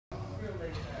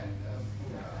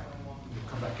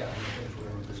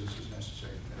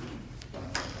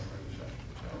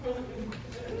And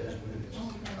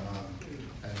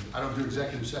I don't do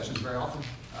executive sessions very often,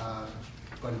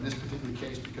 but in this particular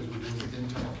case, because we're dealing with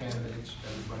internal candidates,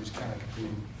 everybody's kind of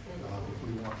competing.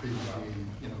 We want people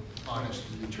to be, honest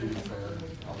and be treated fair,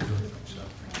 all those other things. So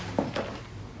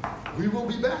we will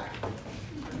be back.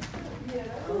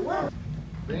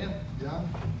 Ben, Young.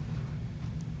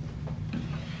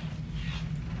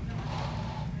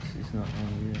 She's not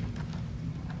on yet.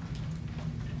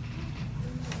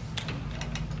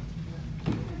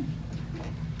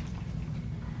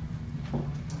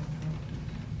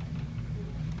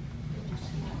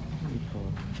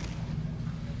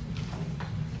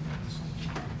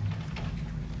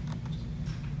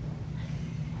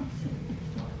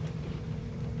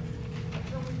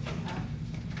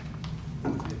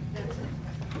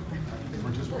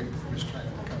 We're just waiting for Ms.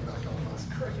 Trainer to come back online.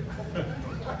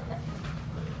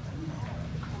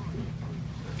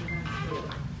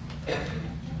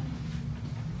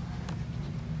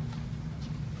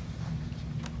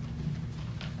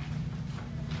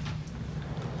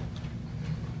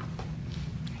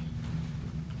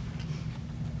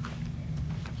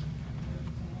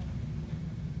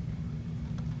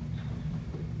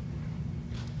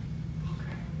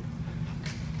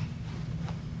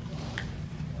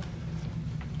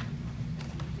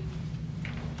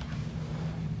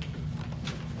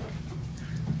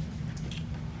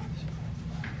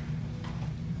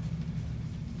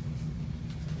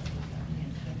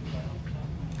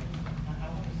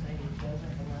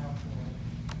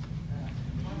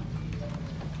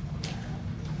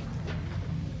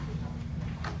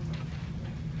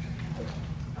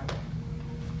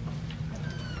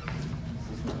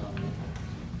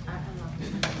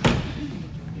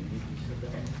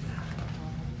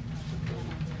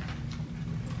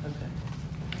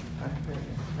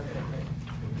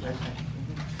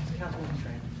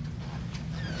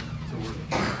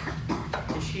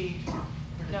 Is she?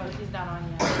 No, she's not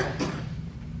on yet.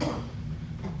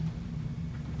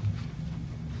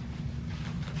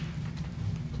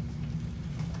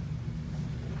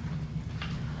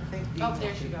 Oh,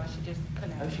 there she goes. She just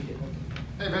connected. Oh, she did.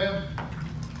 Hey, ma'am.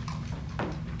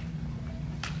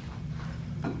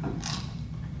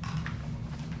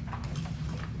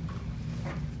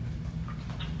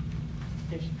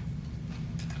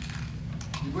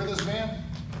 You with us, ma'am?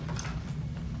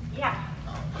 Yeah.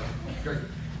 Oh, great.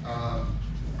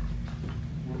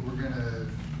 We're going to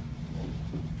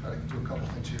try to do a couple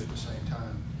things here at the same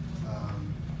time.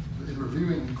 In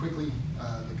reviewing quickly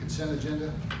the consent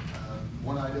agenda,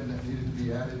 one item that needed to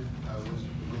be added was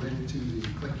related to the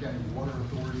Clinton County Water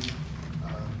Authority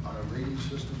on a rating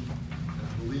system. And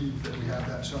I believe that we have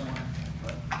that somewhere,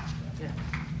 right? Yeah.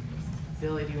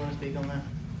 Billy, do you want to speak on that?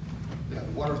 Yeah,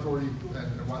 the Water Authority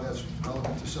and why that's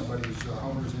relevant to somebody's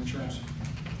homeowner's insurance.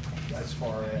 As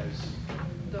far as?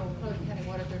 The Clinton County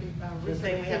Water Authority. The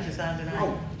thing we have to sign tonight?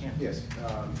 Oh, Yeah. yes.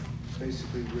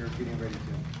 Basically, we're getting ready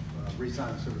to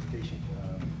re-sign the certification.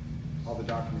 All the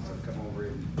documents have come over,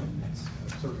 and it's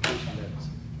a certification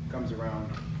that comes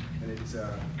around, and it's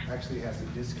actually has a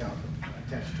discount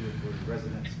attached to it for the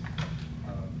residents.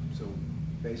 So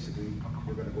basically,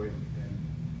 we're going to go ahead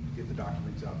and get the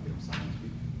documents out, get them signed,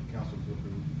 get council to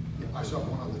approve. Yeah, I saw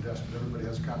one on the desk, but everybody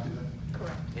has a copy of that?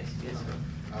 Correct. Yes, yes, sir.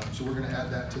 So we're going to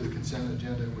add that to the consent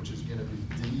agenda, which is going to be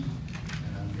D,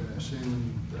 and I'm going to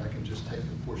assume that I can just take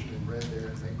the portion in red there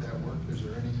and make that work. Is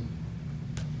there any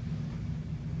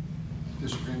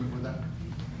disagreement with that?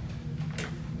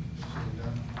 Seeing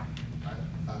none.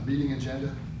 All right. Meeting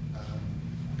agenda.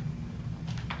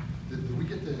 Did we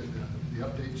get the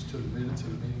updates to the minutes of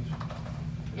the meetings?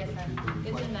 Yes, sir.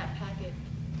 It's in that packet.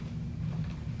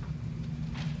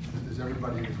 Is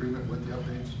everybody in agreement with the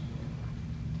updates?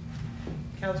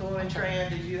 Councilwoman Tran,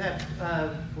 did you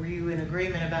have, were you in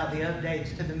agreement about the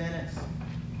updates to the minutes?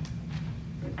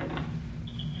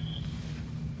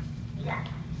 Yeah.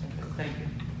 Thank you.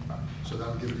 So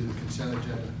that'll give you the consent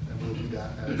agenda, and we'll do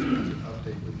that as an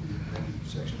update with the amended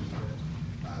section of the minutes.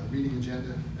 The meeting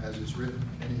agenda, as it's written,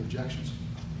 any objections?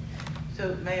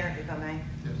 So, Mayor, if I may?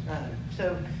 Yes.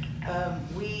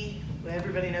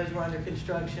 Everybody knows we're under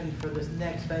construction for this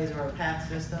next phase of our path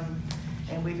system,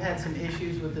 and we've had some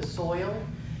issues with the soil,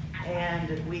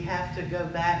 and we have to go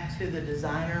back to the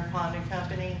designer ponding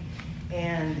company,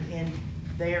 and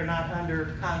they are not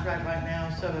under contract right now,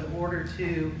 so in order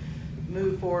to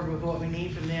move forward with what we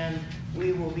need from them,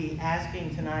 we will be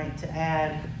asking tonight to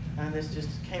add, this just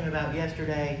came about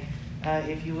yesterday,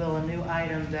 if you will, a new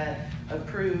item that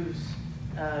approves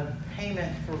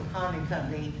payment for ponding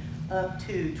company up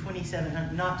to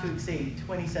 $2,700, not to exceed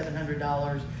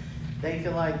 $2,700. They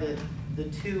feel like that the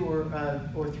 2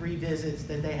 or 3 visits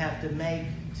that they have to make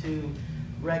to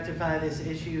rectify this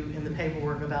issue in the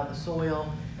paperwork about the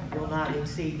soil will not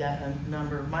exceed that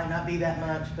number. Might not be that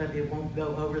much, but it won't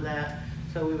go over that.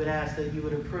 So we would ask that you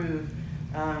would approve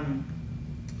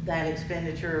that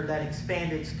expenditure, that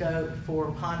expanded scope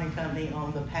for Pond and Company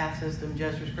on the path system,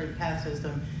 Jester's Creek path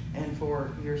system, and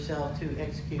for yourself to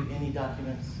execute any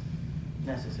documents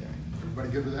necessary. Everybody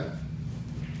good with that?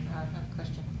 I have a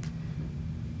question.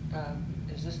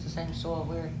 Is this the same soil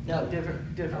we're? No,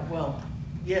 different, well,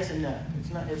 yes and no.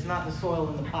 It's not the soil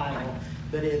in the pile,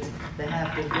 but they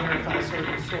have to verify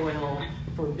certain soil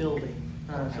for building,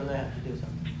 so they have to do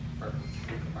something. Perfect.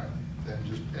 All right, then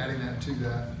just adding that to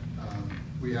that,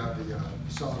 we have the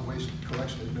solid waste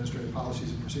collection administrative policies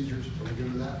and procedures. Are we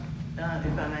good with that?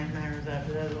 If I may, Mayor, is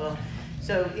after that as well.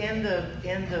 So in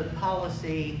the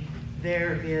policy,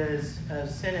 there is a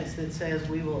sentence that says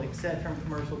we will accept from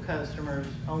commercial customers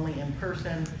only in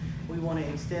person. We want to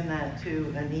extend that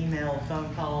to an email,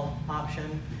 phone call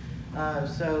option.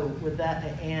 So with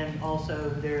that, and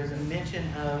also there's a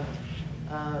mention of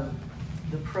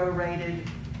the prorated,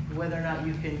 whether or not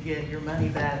you can get your money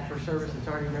back for service that's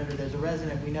already rendered as a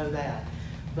resident. We know that,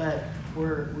 but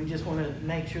we just want to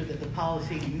make sure that the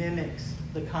policy mimics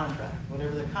the contract.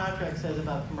 Whatever the contract says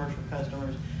about commercial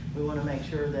customers, we want to make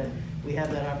sure that we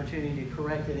have that opportunity to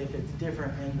correct it if it's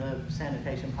different in the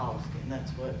sanitation policy, and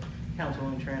that's what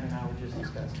Councilwoman Tran and I were just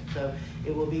discussing. So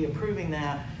it will be approving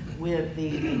that with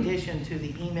the addition to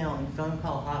the email and phone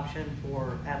call option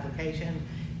for application,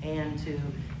 and to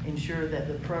ensure that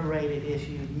the prorated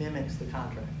issue mimics the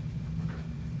contract. Okay.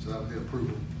 So that would be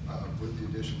approval with the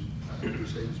addition to the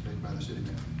statements made by the city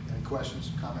manager. Any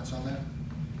questions, comments on that?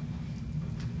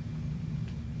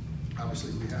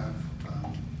 Obviously, we have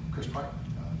Chris Pike,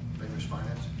 famous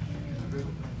finance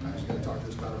individual. He's going to talk to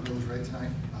us about our millage rate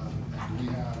tonight. And we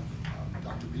have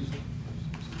Dr. Beasley.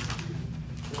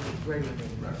 Great with me.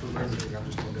 Right, for the regular, I'm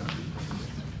just going down to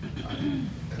and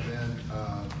then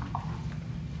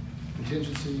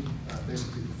contingency,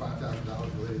 basically for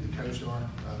 $5,000 related to CoStar.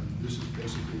 This is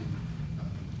basically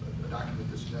a document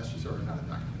that's necessary, not a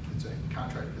document, it's a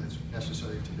contract that's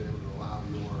necessary to be able to allow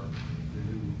your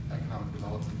new economic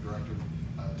development director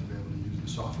to be able to use the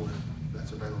software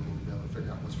that's available to be able to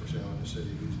figure out what's for sale in the city,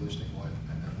 who's listing what,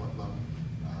 and at what level.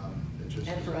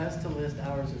 And for us to list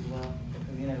ours as well,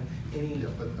 you know, any. Yeah,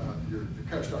 but the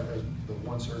CoStar has the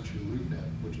one search, your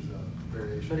LoopNet, which is a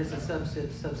variation. But it's a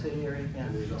subsidiary, yeah.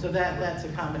 It is. So that's a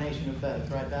combination of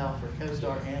both, right, Val, for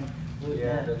CoStar and LoopNet?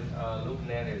 Yeah, the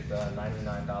LoopNet is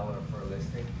 $99 per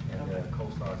listing, and Okay. the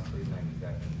CoStar is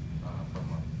 $397 per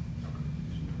month.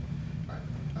 All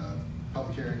right.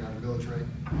 Public hearing on the millage rate,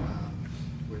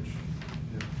 which,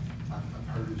 you know,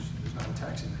 I've heard is not a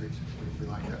tax increase. We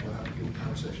like that. We'll have a good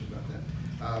conversation about that.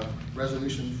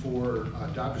 Resolution for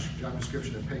job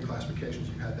description and pay classifications.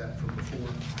 You've had that from before.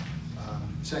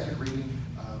 Second reading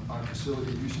on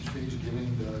facility usage fees,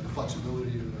 giving the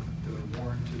flexibility to the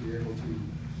warden to be able to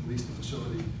lease the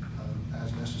facility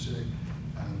as necessary.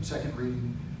 Second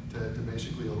reading to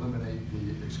basically eliminate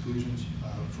the exclusions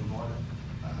from NORDA.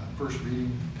 First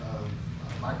reading of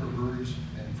microbreweries,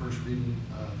 and first reading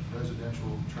of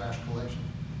residential trash collection.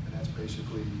 And that's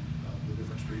basically the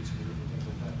different streets and the different things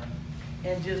like that, right?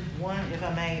 And just one, if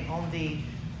I may, on the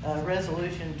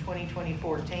resolution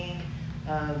 2020-14,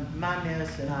 my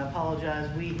miss, and I apologize,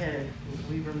 we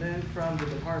removed from the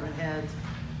department heads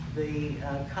the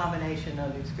combination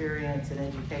of experience and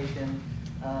education,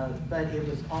 but it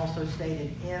was also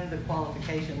stated in the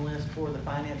qualification list for the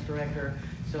finance director.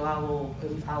 So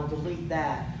I'll delete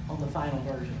that on the final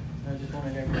version. I just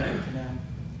wanted everybody to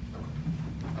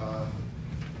know.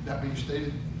 That being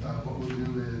stated, what we'll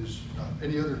do is,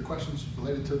 any other questions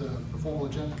related to the formal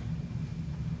agenda?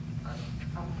 All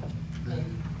right.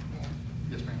 Then-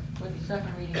 Yes, ma'am. With the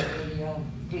second reading for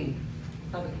the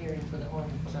public hearing for the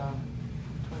ordinance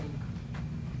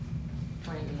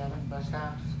 2011 bus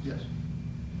stops. Yes.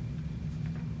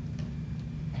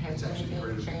 Has It's actually anything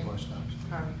greater than changed? bus stops.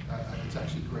 Pardon? It's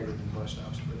actually greater than bus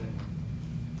stops, but anyway.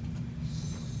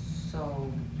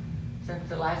 So, since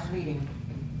the last meeting,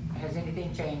 has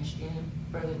anything changed? Any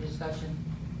further discussion?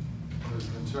 There's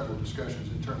been several discussions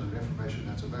in terms of information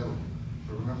that's available.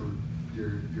 But remember,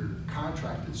 your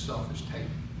contract itself is taken.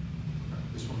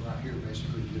 This one right here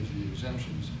basically gives the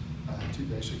exemptions to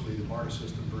basically the MARTA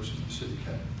system versus the city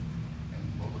code. And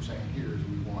what we're saying here is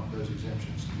we want those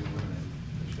exemptions to be eliminated.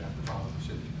 They should have to follow the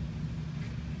city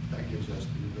code. That gives us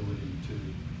the ability to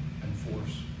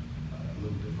enforce a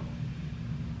little differently.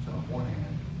 So on one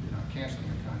hand, you're not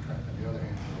canceling a contract. On the other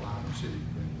hand, you're allowing the city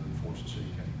to enforce the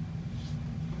city code.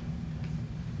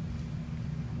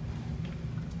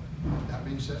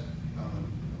 being said, I'm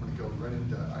going to go right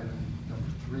into item number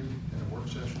 3 in a work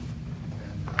session.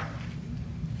 And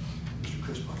Mr.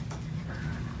 Chris Pike.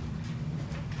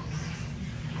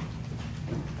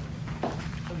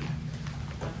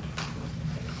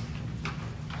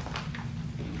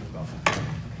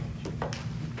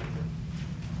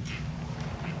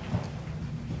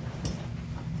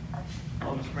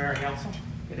 Hello, Mr. Mayor and Council.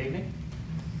 Good evening.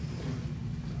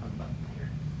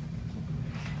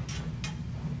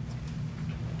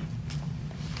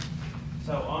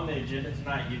 So on the agenda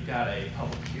tonight, you've got a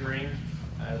public hearing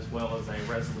as well as a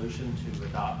resolution to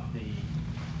adopt the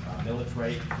millage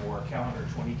rate for calendar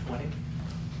 2020.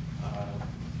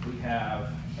 We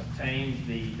have obtained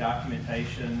the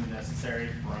documentation necessary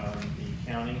from the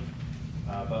county,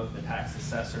 both the tax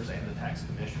assessors and the tax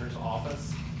commissioner's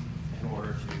office, in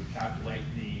order to calculate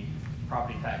the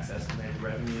property tax estimated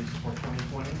revenues for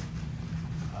 2020.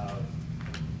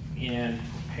 In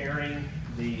preparing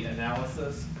the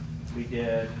analysis, we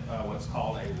did what's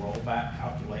called a rollback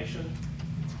calculation.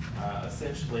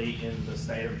 Essentially, in the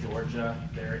state of Georgia,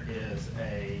 there is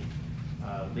a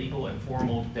legal and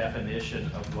formal definition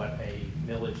of what a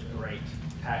millage rate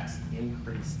tax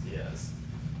increase is.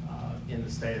 In the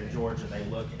state of Georgia, they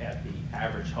look at the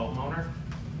average homeowner,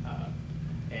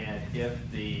 and if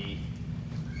the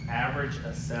average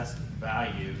assessed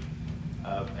value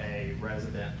of a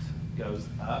resident goes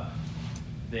up,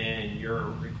 then you're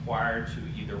required to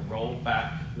either roll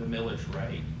back the millage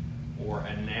rate or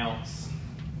announce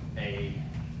a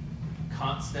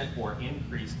constant or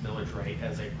increased millage rate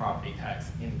as a property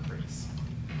tax increase.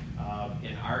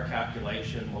 In our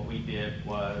calculation, what we did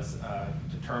was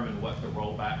determine what the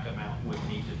rollback amount would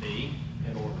need to be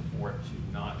in order for it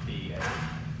to not be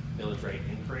a millage rate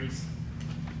increase.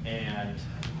 And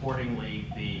accordingly,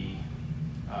 the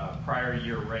prior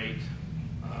year rate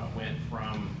went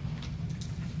from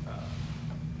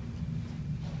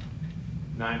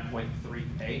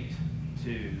 9.38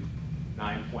 to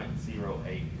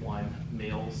 9.081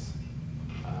 mills,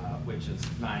 which is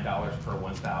 $9 per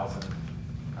 1,000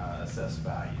 assessed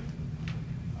value.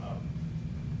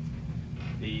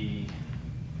 The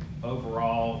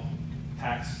overall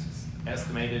tax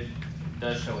estimated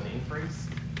does show an increase.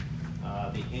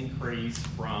 The increase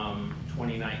from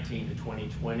 2019 to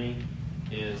 2020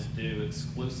 is due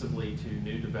exclusively to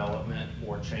new development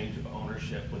or change of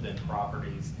ownership within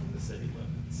properties in the city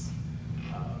limits.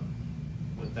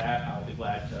 With that, I'll be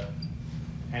glad to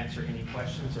answer any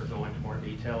questions or go into more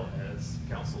detail as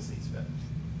council sees fit.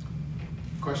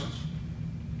 Questions?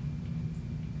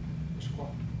 Mr.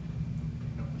 Clark?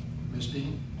 Ms.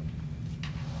 Dean?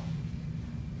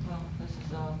 Well, this is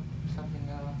something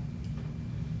a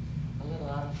little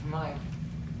out of my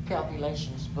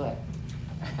calculations, but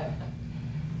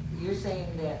you're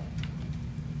saying that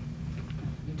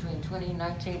between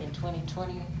 2019 and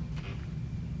 2020,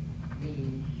 the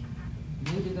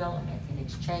new development in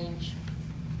exchange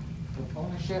for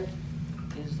ownership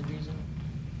is the reason?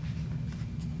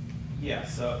 Yeah,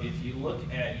 so if you look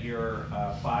at your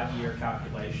 5-year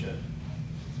calculation,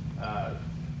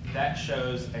 that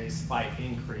shows a slight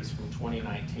increase from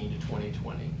 2019 to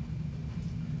 2020.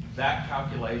 That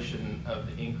calculation of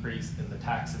the increase in the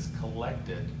taxes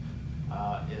collected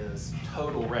is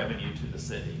total revenue to the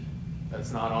city.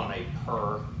 That's not on a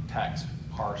per tax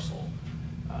parcel.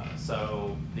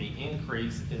 So the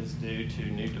increase is due to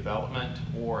new development,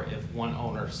 or if one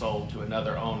owner sold to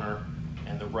another owner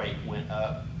and the rate went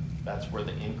up, that's where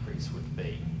the increase would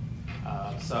be.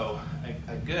 So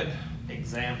a good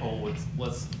example would,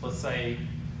 let's say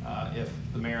if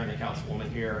the mayor and the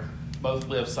councilwoman here both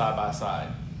live side by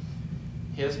side.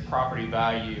 His property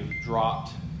value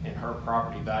dropped and her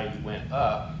property value went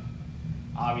up.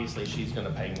 Obviously, she's going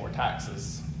to pay more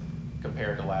taxes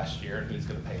compared to last year, and he's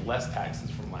going to pay less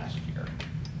taxes from last year.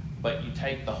 But you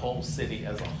take the whole city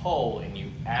as a whole and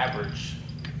you average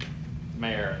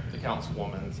mayor, the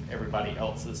councilwoman, everybody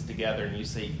else's together, and you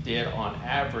see, on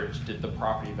average, did the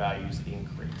property values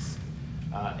increase?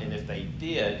 And if they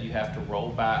did, you have to roll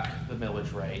back the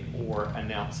millage rate or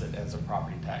announce it as a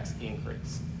property tax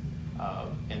increase.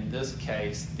 In this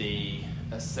case, the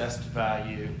assessed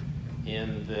value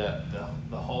in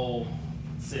the whole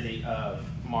city of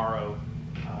Morrow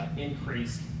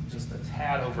increased just a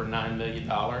tad over $9 million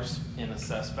in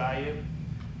assessed value.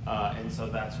 And so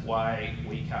that's why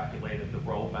we calculated the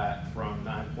rollback from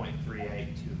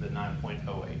 9.38 to the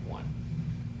 9.081.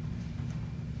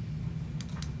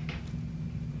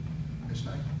 Ms.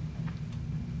 Knight?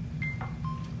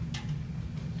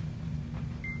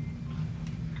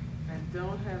 I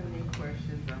don't have any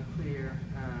questions. I'm clear.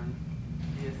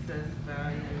 The assessed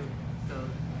value, so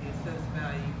the assessed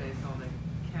value based on the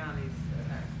county's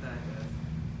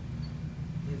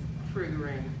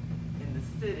triggering in the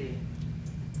city,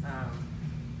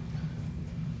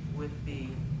 with the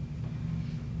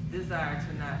desire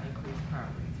to not increase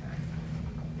property taxes.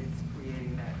 It's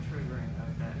creating that triggering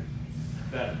of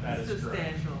that. That is correct.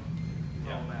 Substantial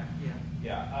Yeah. rollback, yeah.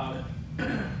 Yeah,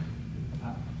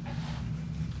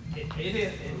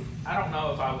 I don't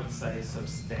know if I would say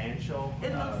substantial.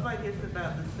 It looks like it's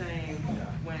about the same Yeah.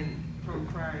 when, from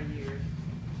prior years,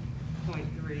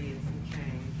 0.3 and some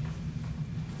change.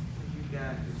 You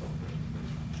got,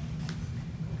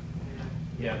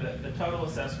 Yeah, the total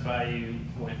assessed value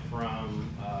went from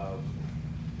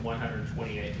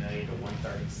 128 million to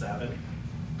 137,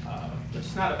 which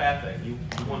is not a bad thing.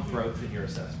 You want growth in your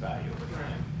assessed value over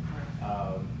time.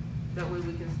 Right. That way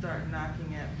we can start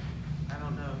knocking at, I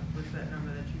don't know, what's that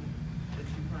number that you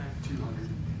plan?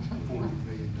 $240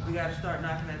 million. We gotta start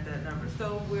knocking at that number.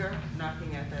 So we're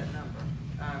knocking at that number.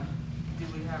 Do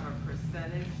we have a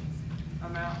percentage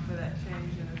amount for that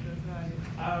change in assessed value?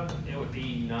 It would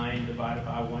be 9 divided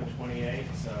by 128,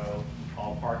 so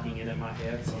all parking it in my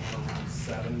head, somewhere around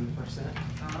 7%,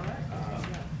 All right.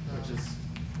 which is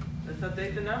Let's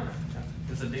update the number.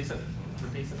 it's a decent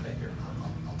figure.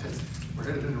 I'll take it. We're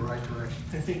headed in the right direction.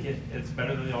 I think it's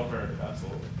better than the alternative,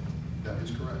 absolutely. That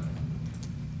is correct.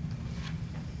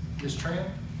 Ms. Tran,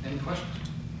 any questions?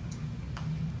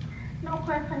 No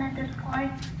question at this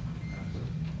point.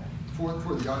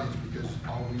 For the audience, because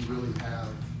all we really have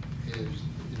is,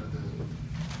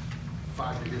 the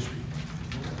 5-year history.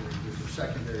 There's a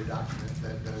secondary document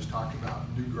that is talking about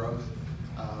new growth.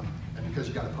 And because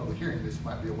you got a public hearing, this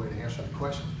might be a way to answer the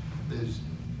question.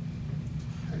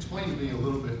 Explain to me a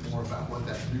little bit more about what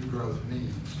that new growth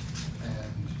means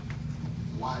and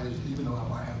why even though I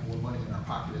might have more money in our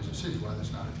pocket as a city, why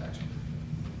that's not a tax increase.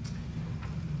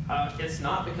 It's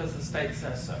not because the state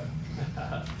says so.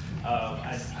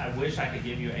 I wish I could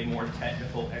give you a more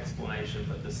technical explanation,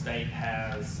 but the state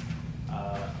has,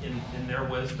 in their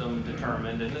wisdom,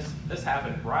 determined, and this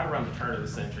happened right around the turn of the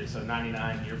century, so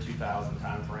 99, year 2000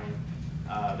 time frame.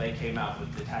 They came out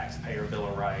with the Taxpayer Bill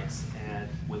of Rights, and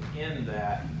within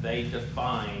that, they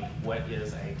defined what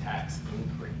is a tax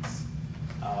increase.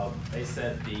 They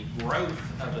said the growth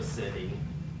of a city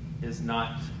is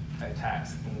not a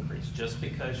tax increase. Just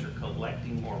because you're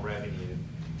collecting more revenue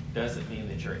doesn't mean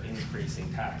that you're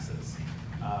increasing taxes.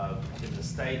 In the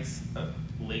state's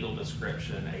legal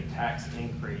description, a tax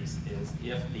increase is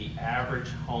if the average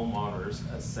homeowner's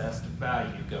assessed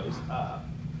value goes up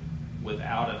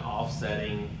without an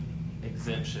offsetting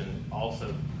exemption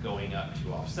also going up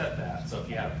to offset that. So if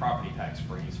you had a property tax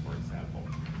freeze, for example,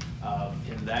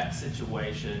 in that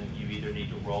situation, you either need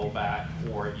to roll back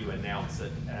or you announce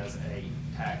it as a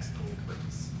tax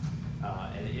increase.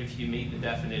 And if you meet the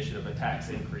definition of a tax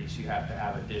increase, you have to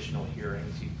have additional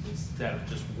hearings. Instead of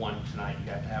just one tonight,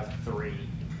 you have to have 3.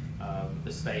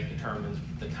 The state determines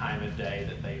the time of day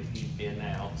that they need to be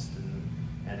announced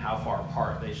and how far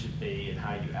apart they should be and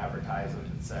how you advertise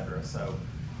them, et cetera. So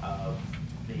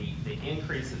the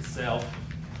increase itself,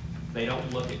 they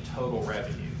don't look at total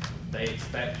revenue. They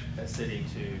expect a city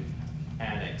to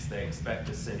annex. They expect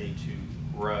a city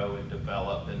to grow and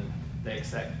develop, and they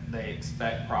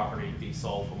expect property to be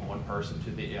sold from one person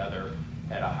to the other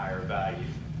at a higher value.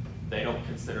 They don't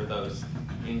consider those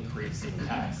increasing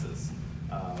taxes.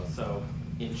 So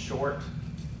in short,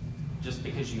 just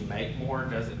because you make more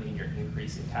doesn't mean you're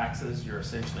increasing taxes. You're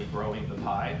essentially growing the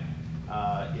pie.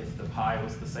 If the pie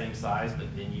was the same size, but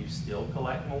then you still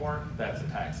collect more, that's a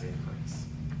tax increase.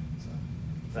 So,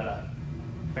 is that a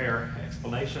fair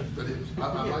explanation? But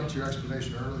I liked your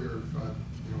explanation earlier,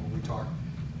 when we talked,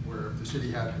 where if the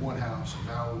city had one house and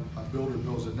now a builder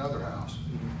builds another house.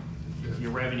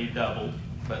 Your revenue doubled,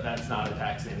 but that's not a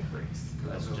tax increase.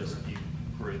 That's just you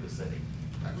grew the city.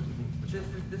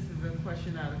 This is a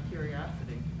question out of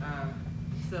curiosity.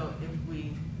 So if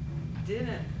we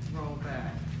didn't roll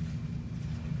back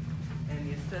and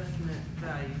the assessment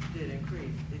values did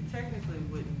increase, it technically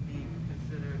wouldn't be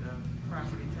considered a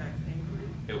property tax increase?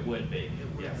 It would be,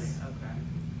 It would yes. be,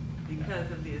 okay.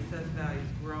 Because of the assessed values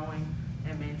growing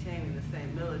and maintaining the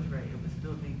same millage rate, it would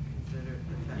still be considered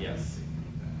a tax Yes. increase.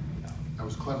 That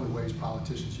was clever ways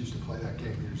politicians used to play that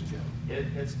game years ago.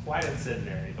 It's quite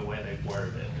incendiary the way they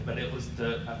worded it, but it was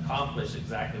to accomplish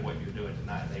exactly what you're doing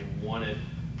tonight. They wanted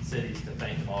cities to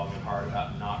think long and hard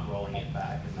about not rolling it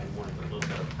back, and they wanted a little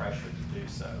bit of pressure to do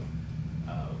so.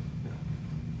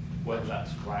 Whether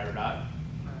that's right or not,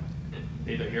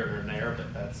 neither here nor there,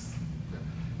 but that's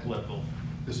political.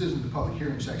 This isn't the public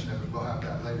hearing section of it, we'll have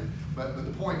that later. But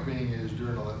the point being is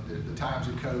during the times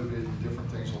of COVID and different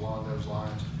things along those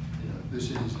lines, this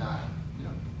city's not,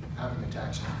 having a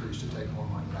tax increase to take more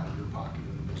money out of your pocket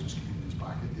or the business community.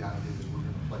 pocket. The idea is we're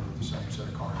gonna play with the same set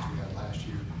of cards we had last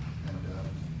year. And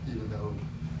even though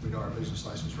we know our business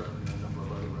license revenue and a number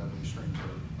of other revenue streams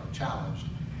are challenged,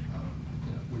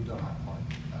 you know, we've done our part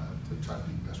to try to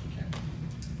do the best we can.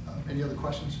 Any other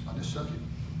questions on this subject?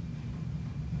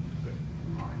 Good.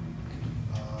 All right.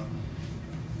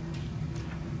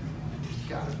 We've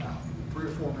got about 3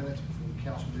 or 4 minutes before the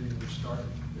council meeting gets started.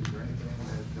 Is there anything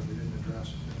that we didn't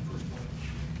address in the first one?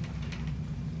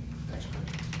 Thanks, Chris.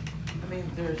 I mean,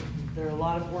 there are a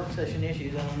lot of work session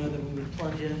issues. I don't know that we would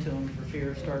plunge into them for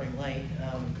fear of starting late.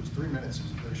 Because 3 minutes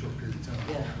is a very short period of time.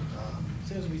 Yeah. As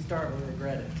soon as we start, we'll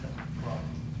regret it. So. Right.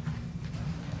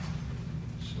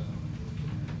 So,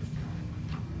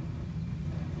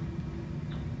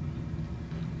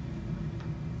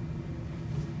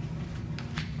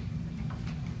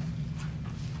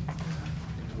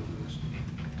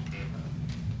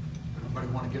 everybody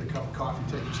want to get a cup of coffee,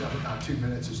 take yourself about 2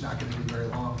 minutes. It's not going to be very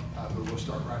long, but we'll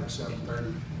start right at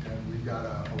 7:30. And we've got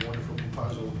a wonderful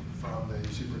proposal from the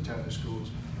superintendent of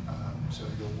schools. So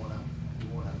you'll want to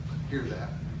hear that.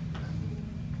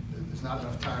 And there's not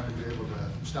enough time to be able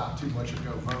to stop too much and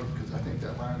go vote, because I think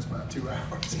that line's about 2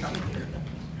 hours out here.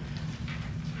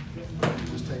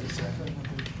 Just take a second.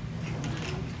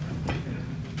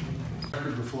 I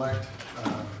could reflect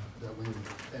that we've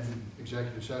ended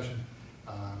executive session,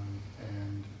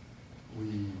 and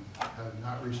we have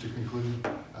not reached a conclusion.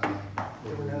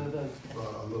 There were no votes.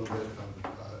 A little bit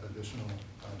of additional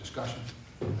discussion,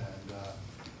 and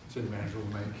city manager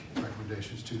will make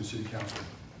recommendations to the city council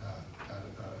at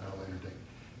a later date.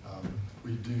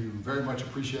 We do very much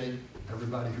appreciate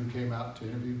everybody who came out to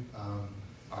interview.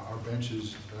 Our bench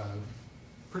is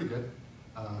pretty good,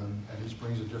 and each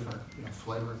brings a different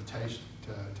flavor and taste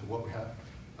to what we have.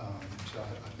 So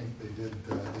I think they did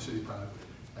the city proud,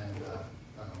 and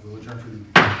we'll adjourn for the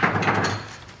evening.